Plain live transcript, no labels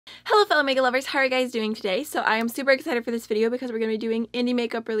Hello fellow makeup lovers, how are you guys doing today? So I am super excited for this video because we're going to be doing indie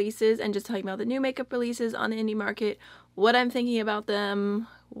makeup releases and just telling you about the new makeup releases on the indie market, what I'm thinking about them,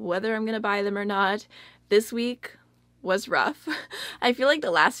 whether I'm going to buy them or not. This week was rough. I feel like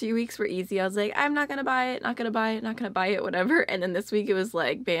the last few weeks were easy. I was like, I'm not going to buy it, not going to buy it, not going to buy it, whatever. And then this week it was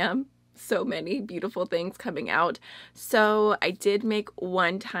like, bam. So many beautiful things coming out. So I did make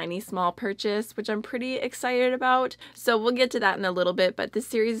one tiny small purchase, which I'm pretty excited about. So we'll get to that in a little bit, but this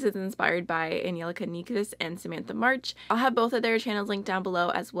series is inspired by Angelica and Samantha March. I'll have both of their channels linked down below,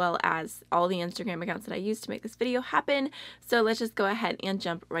 as well as all the Instagram accounts that I used to make this video happen. So let's just go ahead and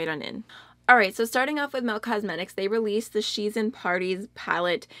jump right on in. Alright, so starting off with Milk Cosmetics, they released the She's in Parties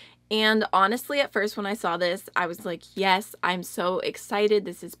palette. And honestly, at first when I saw this, I was like, yes, I'm so excited.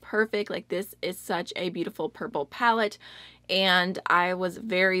 This is perfect. Like, this is such a beautiful purple palette. And I was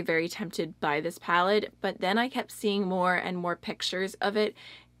very, very tempted by this palette. But then I kept seeing more and more pictures of it.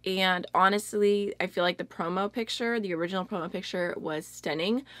 And honestly, I feel like the promo picture, the original promo picture, was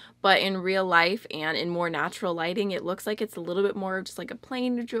stunning. But in real life and in more natural lighting, it looks like it's a little bit more of just like a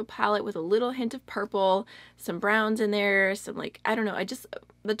plain neutral palette with a little hint of purple, some browns in there, some like, I don't know,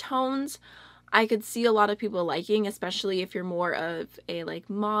 the tones I could see a lot of people liking, especially if you're more of a like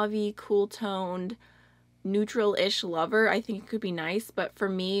mauve-y, cool toned, neutral-ish lover. I think it could be nice, but for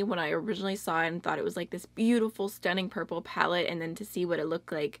me, when I originally saw it and thought it was like this beautiful, stunning purple palette, and then to see what it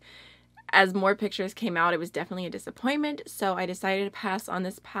looked like as more pictures came out, it was definitely a disappointment. So I decided to pass on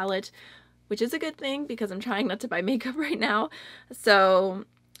this palette, which is a good thing because I'm trying not to buy makeup right now. So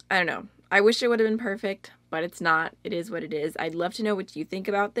I don't know. I wish it would have been perfect, but it's not. It is what it is. I'd love to know what you think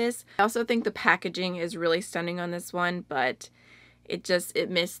about this. I also think the packaging is really stunning on this one, but it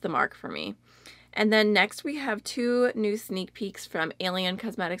missed the mark for me. And then next we have two new sneak peeks from Alien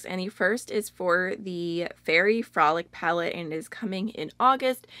Cosmetics, and the first is for the Fairy Frolic palette, and it is coming in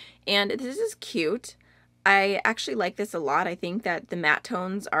August, and this is cute. I actually like this a lot. I think that the matte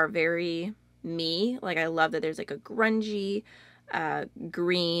tones are very me. Like, I love that there's like a grungy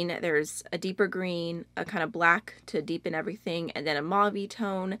green, there's a deeper green, a kind of black to deepen everything, and then a mauve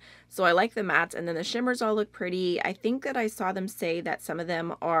tone. So I like the mattes, and then the shimmers all look pretty. I think that I saw them say that some of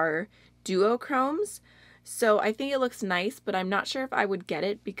them are duochromes, so I think it looks nice, but I'm not sure if I would get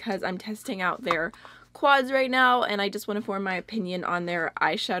it because I'm testing out their quads right now, and I just want to form my opinion on their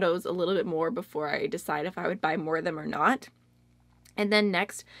eyeshadows a little bit more before I decide if I would buy more of them or not. And then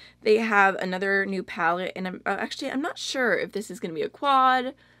next they have another new palette, and I'm not sure if this is going to be a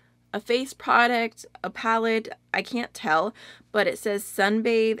quad, a face product, a palette, I can't tell, but it says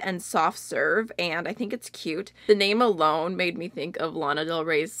Sunbathe and Soft Serve, and I think it's cute. The name alone made me think of Lana Del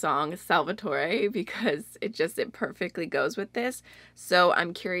Rey's song Salvatore because it perfectly goes with this. So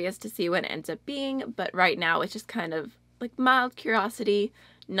I'm curious to see what it ends up being, but right now it's just kind of like mild curiosity.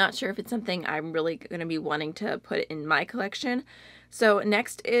 Not sure if it's something I'm really going to be wanting to put in my collection. So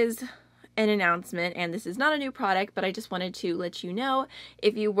next is an announcement, and this is not a new product, but I just wanted to let you know,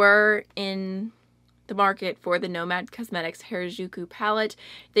 if you were in the market for the Nomad Cosmetics Harajuku palette,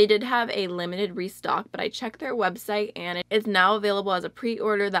 they did have a limited restock, but I checked their website and it is now available as a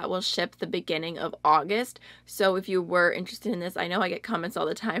pre-order that will ship the beginning of August. So if you were interested in this, I know I get comments all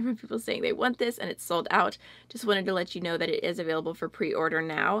the time from people saying they want this and it's sold out. Just wanted to let you know that it is available for pre-order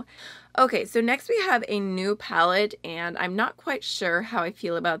now. Okay, so next we have a new palette, and I'm not quite sure how I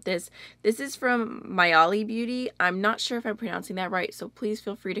feel about this. This is from Myali Beauty. I'm not sure if I'm pronouncing that right, so please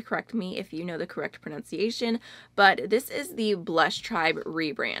feel free to correct me if you know the correct pronunciation. But this is the Blush Tribe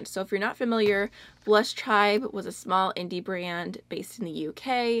rebrand. So if you're not familiar, Blush Tribe was a small indie brand based in the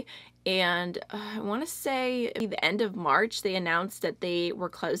UK. And I want to say at the end of March, they announced that they were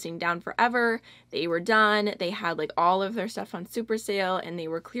closing down forever. They were done. They had like all of their stuff on super sale, and they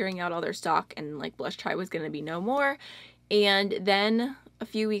were clearing out all their stock, and like Blush Tribe was going to be no more. And then a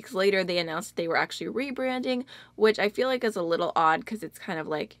few weeks later, they announced that they were actually rebranding, which I feel like is a little odd because it's kind of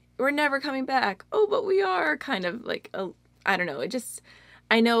like, we're never coming back. Oh, but we are, kind of like, I don't know.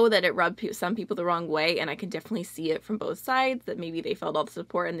 I know that it rubbed some people the wrong way, and I can definitely see it from both sides, that maybe they felt all the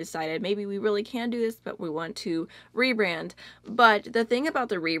support and decided maybe we really can do this, but we want to rebrand. But the thing about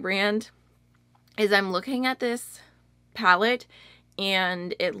the rebrand is I'm looking at this palette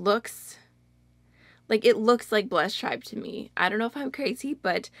and it looks like Blush Tribe to me. I don't know if I'm crazy,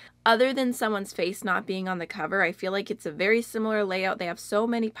 but other than someone's face not being on the cover, I feel like it's a very similar layout. They have so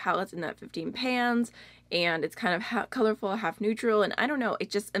many palettes in that 15 pans, and it's kind of half colorful, half neutral, and I don't know, it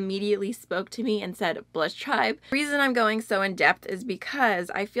just immediately spoke to me and said Blush Tribe. The reason I'm going so in depth is because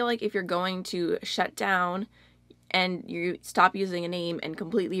I feel like if you're going to shut down and you stop using a name and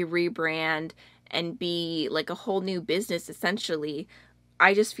completely rebrand and be like a whole new business essentially,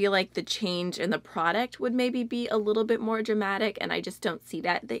 I just feel like the change in the product would maybe be a little bit more dramatic, and I just don't see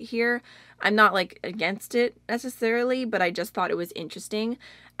that here. I'm not like against it necessarily, but I just thought it was interesting.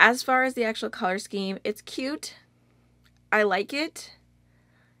 As far as the actual color scheme, it's cute. I like it.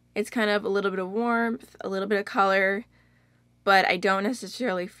 It's kind of a little bit of warmth, a little bit of color, but I don't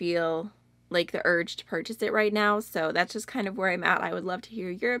necessarily feel like the urge to purchase it right now. So that's just kind of where I'm at. I would love to hear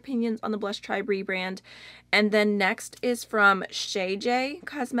your opinions on the Blush Tribe rebrand. And then next is from ShayJ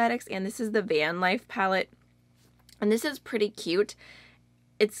Cosmetics, and this is the Van Life palette. And this is pretty cute.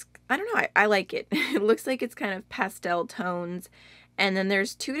 It's, I don't know, I like it. It looks like it's kind of pastel tones. And then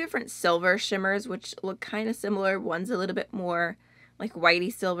there's two different silver shimmers, which look kind of similar. One's a little bit more like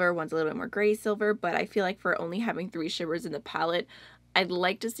whitey silver, one's a little bit more gray silver, but I feel like for only having 3 shimmers in the palette, I'd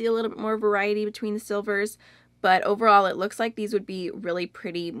like to see a little bit more variety between the silvers. But overall, it looks like these would be really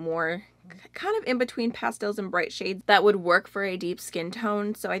pretty, more kind of in between pastels and bright shades that would work for a deep skin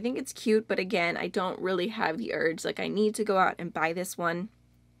tone. So I think it's cute, but again, I don't really have the urge, like I need to go out and buy this one.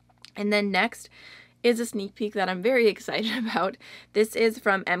 And then next is a sneak peek that I'm very excited about. This is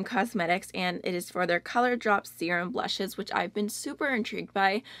from M Cosmetics, and it is for their Color Drop Serum blushes, which I've been super intrigued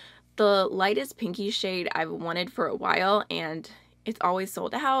by. The lightest pinky shade I've wanted for a while, and it's always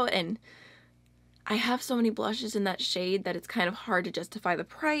sold out, and I have so many blushes in that shade that it's kind of hard to justify the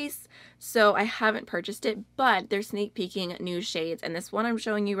price, so I haven't purchased it, but they're sneak peeking new shades, and this one I'm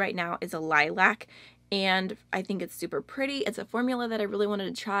showing you right now is a lilac, and I think it's super pretty. It's a formula that I really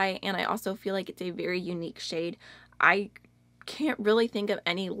wanted to try, and I also feel like it's a very unique shade. I can't really think of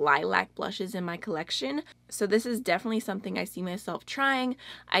any lilac blushes in my collection, so this is definitely something I see myself trying.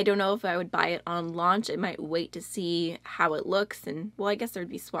 I don't know if I would buy it on launch. I might wait to see how it looks, and well, I guess there'd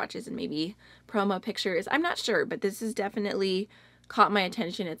be swatches and maybe promo pictures. I'm not sure, but this has definitely caught my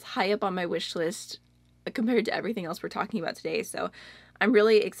attention. It's high up on my wish list compared to everything else we're talking about today, so I'm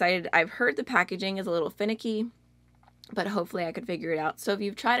really excited. I've heard the packaging is a little finicky, but hopefully I could figure it out. So if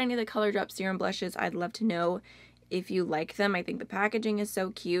you've tried any of the Color Drop Serum blushes, I'd love to know if you like them. I think the packaging is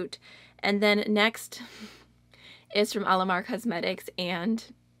so cute. And then next is from Alamar Cosmetics, and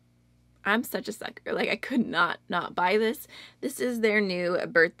I'm such a sucker. Like, I could not buy this. This is their new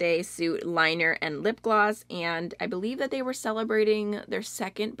birthday suit liner and lip gloss, and I believe that they were celebrating their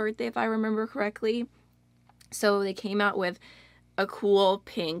 2nd birthday, if I remember correctly. So they came out with a cool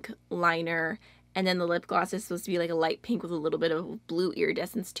pink liner, and then the lip gloss is supposed to be like a light pink with a little bit of blue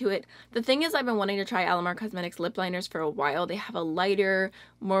iridescence to it. The thing is, I've been wanting to try Alamar Cosmetics lip liners for a while. They have a lighter,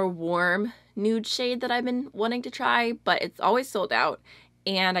 more warm nude shade that I've been wanting to try, but it's always sold out,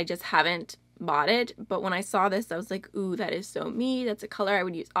 and I just haven't bought it. But when I saw this, I was like, ooh, that is so me. That's a color I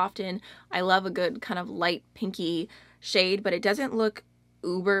would use often. I love a good kind of light pinky shade, but it doesn't look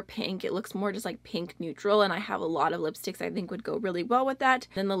uber pink. It looks more just like pink neutral, and I have a lot of lipsticks I think would go really well with that.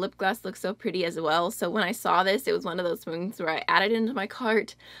 Then the lip gloss looks so pretty as well. So when I saw this, it was one of those things where I added it into my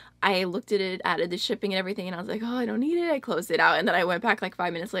cart. I looked at it, added the shipping and everything, and I was like, oh, I don't need it. I closed it out, and then I went back like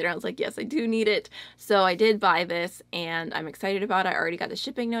 5 minutes later. I was like, yes, I do need it. So I did buy this, and I'm excited about it. I already got the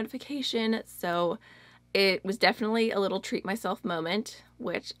shipping notification, so it was definitely a little treat myself moment,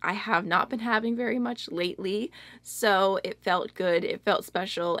 which I have not been having very much lately. So it felt good, it felt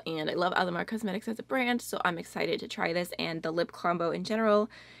special, and I love Alamar Cosmetics as a brand, so I'm excited to try this and the lip combo in general,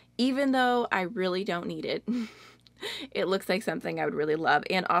 even though I really don't need it. It looks like something I would really love.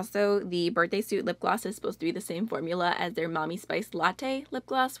 And also, the birthday suit lip gloss is supposed to be the same formula as their Mommy Spice Latte lip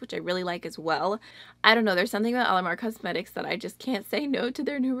gloss, which I really like as well. I don't know, there's something about Alamar Cosmetics that I just can't say no to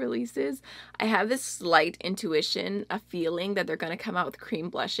their new releases. I have this slight intuition, a feeling that they're going to come out with cream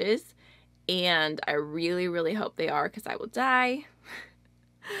blushes, and I really, really hope they are, because I will die.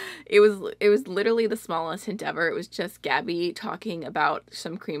 It was literally the smallest hint ever. It was just Gabby talking about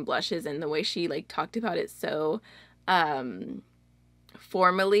some cream blushes, and the way she like talked about it so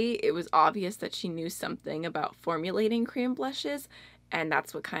formally, it was obvious that she knew something about formulating cream blushes, and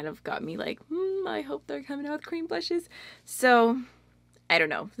that's what kind of got me like, I hope they're coming out with cream blushes. So I don't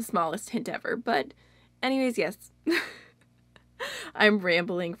know, the smallest hint ever, but anyways, yes. I'm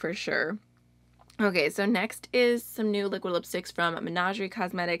rambling for sure. Okay, so next is some new liquid lipsticks from Menagerie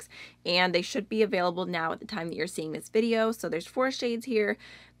Cosmetics, and they should be available now at the time that you're seeing this video. So there's 4 shades here.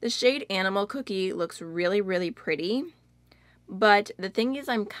 The shade Animal Cookie looks really, really pretty, but the thing is,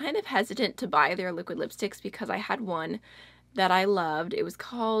 I'm kind of hesitant to buy their liquid lipsticks because I had one that I loved. It was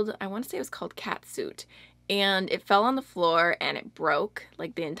called, I want to say it was called Catsuit, and it fell on the floor and it broke,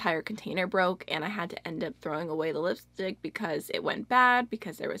 like the entire container broke, and I had to end up throwing away the lipstick because it went bad,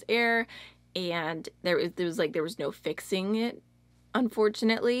 because there was air, and there was no fixing it,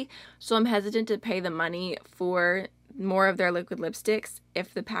 unfortunately. So I'm hesitant to pay the money for more of their liquid lipsticks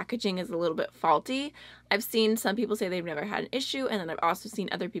if the packaging is a little bit faulty. I've seen some people say they've never had an issue, and then I've also seen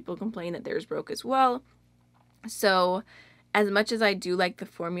other people complain that theirs broke as well. So as much as I do like the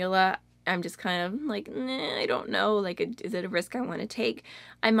formula, I'm just kind of like, nah, I don't know, like, is it a risk I want to take?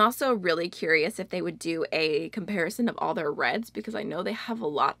 I'm also really curious if they would do a comparison of all their reds, because I know they have a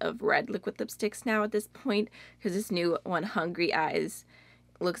lot of red liquid lipsticks now at this point, because this new one, Hungry Eyes,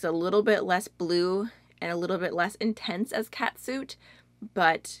 looks a little bit less blue and a little bit less intense as Catsuit.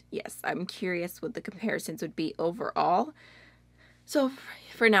 But yes, I'm curious what the comparisons would be overall. So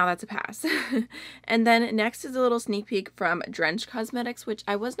for now, that's a pass. And then next is a little sneak peek from Drench Cosmetics, which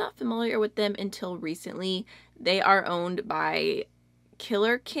I was not familiar with them until recently. They are owned by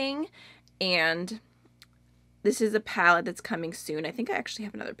Killer King, and this is a palette that's coming soon. I think I actually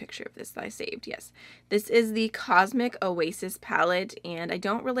have another picture of this that I saved. Yes, this is the Cosmic Oasis palette, and I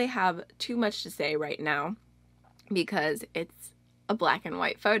don't really have too much to say right now because it's a black and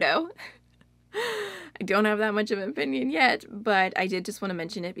white photo. I don't have that much of an opinion yet, but I did just want to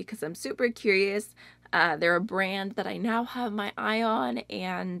mention it because I'm super curious. They're a brand that I now have my eye on,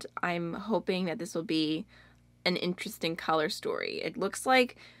 and I'm hoping that this will be an interesting color story. It looks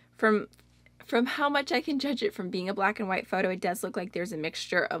like, from how much I can judge it from being a black and white photo, it does look like there's a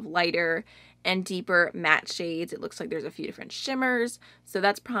mixture of lighter and deeper matte shades. It looks like there's a few different shimmers, so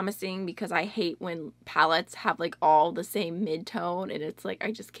that's promising because I hate when palettes have like all the same mid-tone, and it's like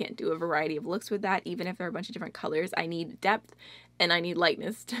I just can't do a variety of looks with that. Even if there are a bunch of different colors, I need depth and I need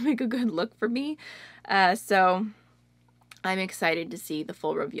lightness to make a good look for me. So I'm excited to see the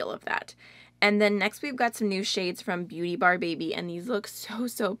full reveal of that. And then next we've got some new shades from Beauty Bar Baby, and these look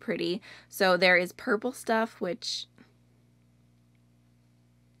so pretty. So there is Purple Stuff, which,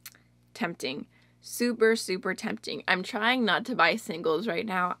 tempting. Super tempting. I'm trying not to buy singles right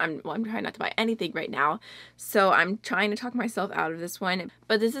now. I'm trying not to buy anything right now. So I'm trying to talk myself out of this one.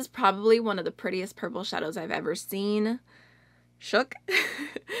 But this is probably one of the prettiest purple shadows I've ever seen. Shook.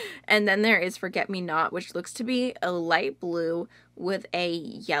 And then there is Forget Me Not, which looks to be a light blue with a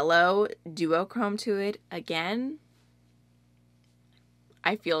yellow duochrome to it. Again,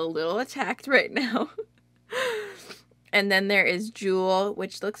 I feel a little attacked right now. And then there is Jewel,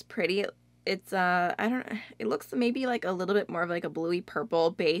 which looks pretty. It's I don't know, it looks maybe like a little bit more of like a bluey purple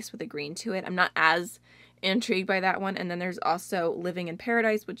base with a green to it. I'm not as intrigued by that one. And then there's also Living in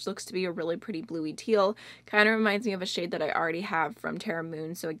Paradise, which looks to be a really pretty bluey teal. Kind of reminds me of a shade that I already have from Terra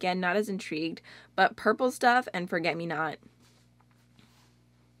Moon. So again, not as intrigued, but Purple Stuff and Forget Me Not,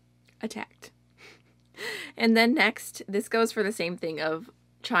 attacked. And then next, this goes for the same thing of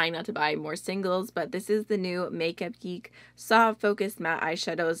trying not to buy more singles, but this is the new Makeup Geek Soft Focus Matte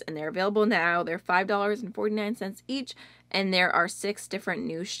Eyeshadows, and they're available now. They're $5.49 each, and there are 6 different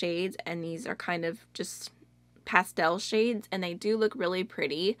new shades, and these are kind of just pastel shades, and they do look really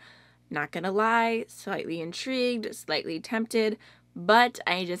pretty. Not gonna lie, slightly intrigued, slightly tempted, but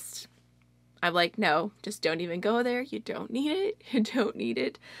I'm like, no, just don't even go there. You don't need it. You don't need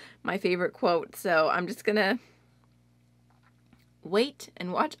it. My favorite quote. So I'm just gonna wait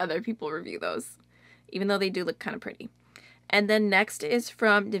and watch other people review those, even though they do look kind of pretty. And then next is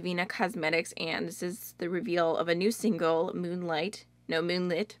from Devinah Cosmetics, and this is the reveal of a new single, Moonlit,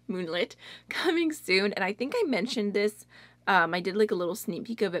 coming soon. And I think I mentioned this, I did like a little sneak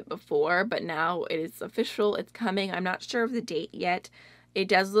peek of it before, but now it is official, it's coming. I'm not sure of the date yet. It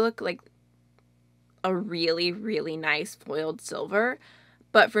does look like a really nice foiled silver,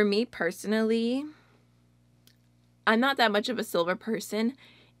 but for me personally, I'm not that much of a silver person,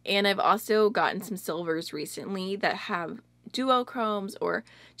 and I've also gotten some silvers recently that have duochromes or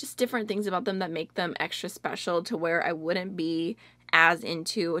just different things about them that make them extra special to where I wouldn't be as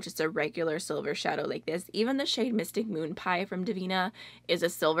into just a regular silver shadow like this. Even the shade Mystic Moon Pie from Devinah is a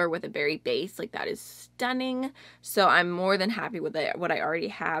silver with a berry base. Like, that is stunning. So I'm more than happy with what I already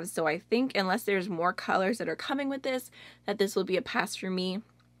have. So I think unless there's more colors that are coming with this, that this will be a pass for me,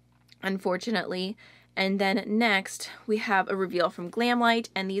 unfortunately. And then next we have a reveal from GlamLite,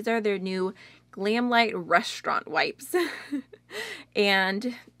 and these are their new GlamLite restaurant wipes.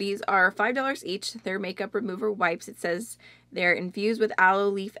 And these are $5 each. They're makeup remover wipes. It says they're infused with aloe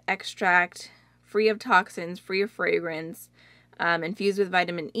leaf extract, free of toxins, free of fragrance, infused with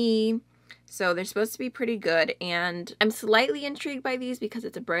vitamin E. So they're supposed to be pretty good, and I'm slightly intrigued by these because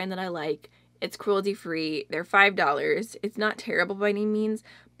it's a brand that I like. It's cruelty-free. They're $5. It's not terrible by any means,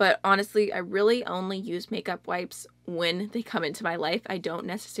 but honestly, I really only use makeup wipes when they come into my life. I don't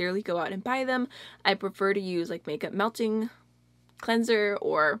necessarily go out and buy them. I prefer to use like makeup melting cleanser,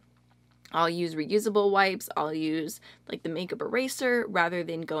 or I'll use reusable wipes. I'll use like the makeup eraser rather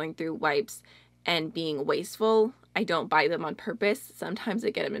than going through wipes and being wasteful. I don't buy them on purpose. Sometimes I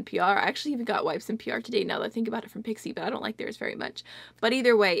get them in PR. I actually even got wipes in PR today now that I think about it from Pixie, but I don't like theirs very much. But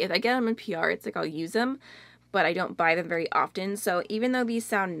either way, if I get them in PR, it's like I'll use them, but I don't buy them very often. So even though these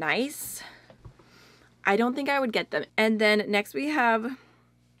sound nice, I don't think I would get them. And then next we have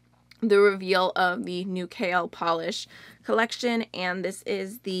the reveal of the new KL Polish collection, and this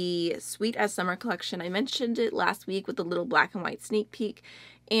is the Sweet as Summer collection. I mentioned it last week with the little black and white sneak peek,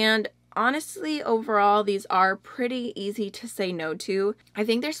 and honestly, overall, these are pretty easy to say no to. I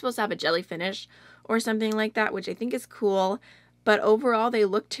think they're supposed to have a jelly finish or something like that, which I think is cool, but overall, they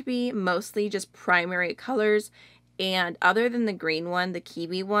look to be mostly just primary colors, and other than the green one, the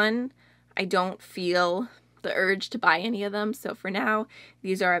kiwi one, I don't feel the urge to buy any of them. So for now,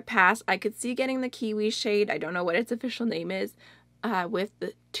 these are a pass. I could see getting the kiwi shade, I don't know what its official name is, with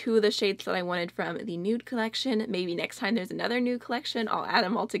the two of the shades that I wanted from the nude collection. Maybe next time there's another nude collection, I'll add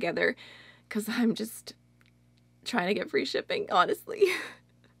them all together, because I'm just trying to get free shipping, honestly.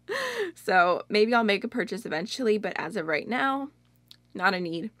 So maybe I'll make a purchase eventually, but as of right now, not a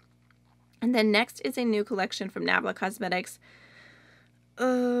need. And then next is a new collection from Nabla Cosmetics.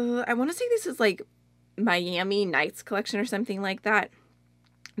 I want to say this is like Miami Nights collection or something like that.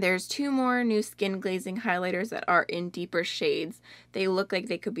 There's two more new skin glazing highlighters that are in deeper shades. They look like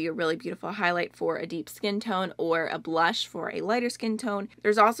they could be a really beautiful highlight for a deep skin tone or a blush for a lighter skin tone.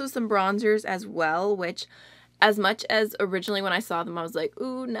 There's also some bronzers as well, which as much as originally when I saw them I was like,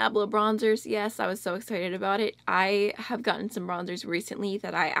 ooh, Nabla bronzers, yes, I was so excited about it. I have gotten some bronzers recently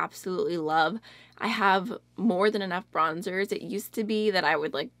that I absolutely love. I have more than enough bronzers. It used to be that I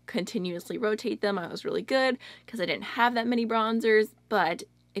would like continuously rotate them. I was really good because I didn't have that many bronzers, but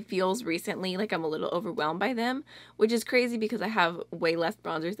it feels recently like I'm a little overwhelmed by them, which is crazy because I have way less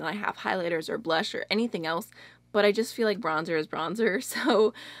bronzers than I have highlighters or blush or anything else, but I just feel like bronzer is bronzer.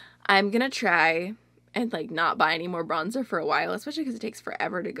 So I'm gonna try and like not buy any more bronzer for a while, especially because it takes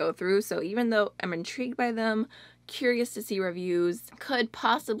forever to go through. So even though I'm intrigued by them, curious to see reviews, could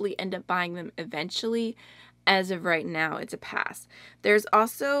possibly end up buying them eventually, as of right now it's a pass. There's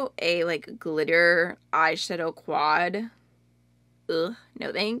also a like glitter eyeshadow quad. Ugh,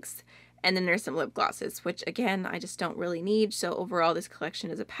 no thanks. And then there's some lip glosses, which again I just don't really need, so overall this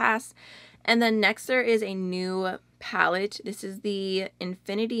collection is a pass. And then next there is a new palette. This is the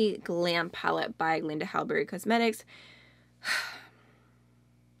Infinity Glam palette by Linda Hallberry Cosmetics.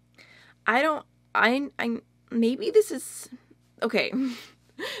 Maybe this is okay.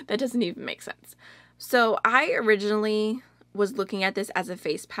 That doesn't even make sense. So I originally was looking at this as a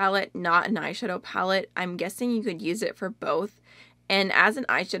face palette, not an eyeshadow palette. I'm guessing you could use it for both. And as an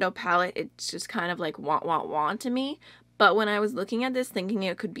eyeshadow palette, it's just kind of like want to me. But when I was looking at this thinking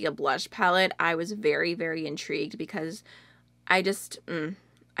it could be a blush palette, I was very, very intrigued because I just,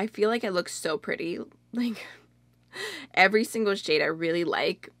 I feel like it looks so pretty. Like every single shade I really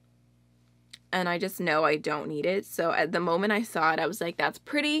like, and I just know I don't need it. So at the moment I saw it, I was like, that's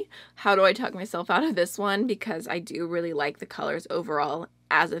pretty. How do I talk myself out of this one? Because I do really like the colors overall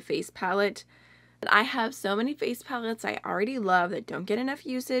as a face palette. I have so many face palettes I already love that don't get enough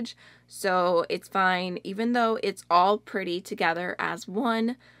usage, so it's fine. Even though it's all pretty together as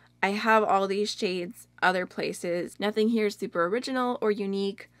one, I have all these shades other places. Nothing here is super original or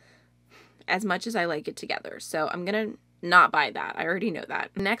unique as much as I like it together. So I'm gonna not buy that. I already know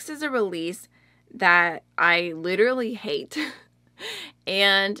that. Next is a release that I literally hate.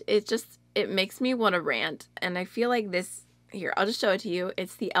 And it makes me want to rant. And I feel like this, here, I'll just show it to you.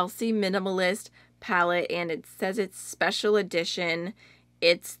 It's the Elsie Minimalist palette, and it says it's special edition.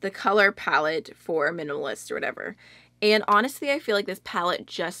 It's the color palette for minimalists or whatever. And honestly, I feel like this palette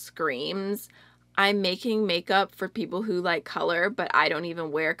just screams, I'm making makeup for people who like color, but I don't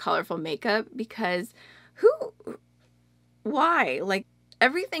even wear colorful makeup because why? Like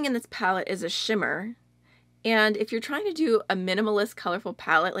everything in this palette is a shimmer. And if you're trying to do a minimalist colorful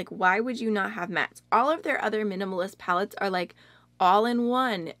palette, like why would you not have mattes? All of their other minimalist palettes are like all in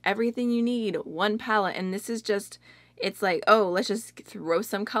one, everything you need, one palette. And this is just, it's like, oh, let's just throw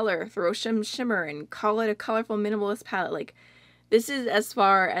some color, throw some shimmer and call it a colorful minimalist palette. Like this is as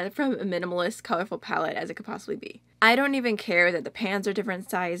far as from a minimalist colorful palette as it could possibly be. I don't even care that the pans are different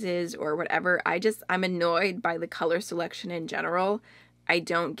sizes or whatever. I'm annoyed by the color selection in general. I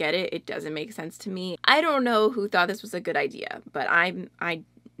don't get it. It doesn't make sense to me. I don't know who thought this was a good idea, but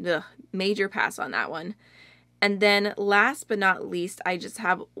major pass on that one. And then last but not least, I just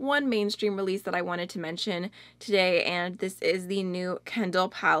have one mainstream release that I wanted to mention today, and this is the new Kendall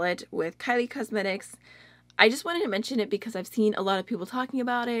palette with Kylie Cosmetics. I just wanted to mention it because I've seen a lot of people talking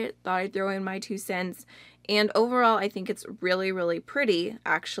about it, thought I'd throw in my 2 cents, And overall, I think it's really, really pretty.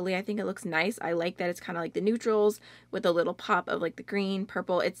 Actually, I think it looks nice. I like that it's kind of like the neutrals with a little pop of like the green,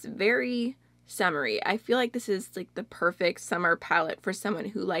 purple. It's very summery. I feel like this is like the perfect summer palette for someone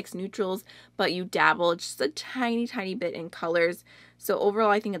who likes neutrals, but you dabble just a tiny, tiny bit in colors. So overall,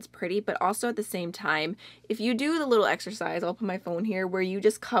 I think it's pretty, but also at the same time, if you do the little exercise, I'll put my phone here, where you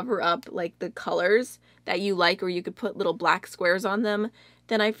just cover up like the colors that you like, or you could put little black squares on them,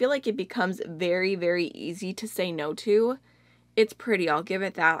 then I feel like it becomes very, very easy to say no to. It's pretty, I'll give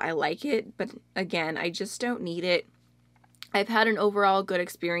it that. I like it, but again, I just don't need it. I've had an overall good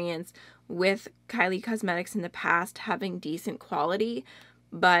experience with Kylie Cosmetics in the past, having decent quality,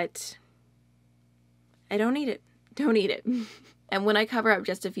 but I don't need it. Don't need it. And when I cover up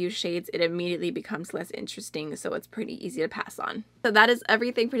just a few shades, it immediately becomes less interesting, so it's pretty easy to pass on. So that is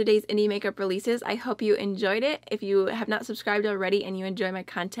everything for today's indie makeup releases. I hope you enjoyed it. If you have not subscribed already and you enjoy my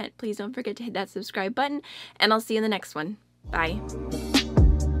content, please don't forget to hit that subscribe button, and I'll see you in the next one. Bye.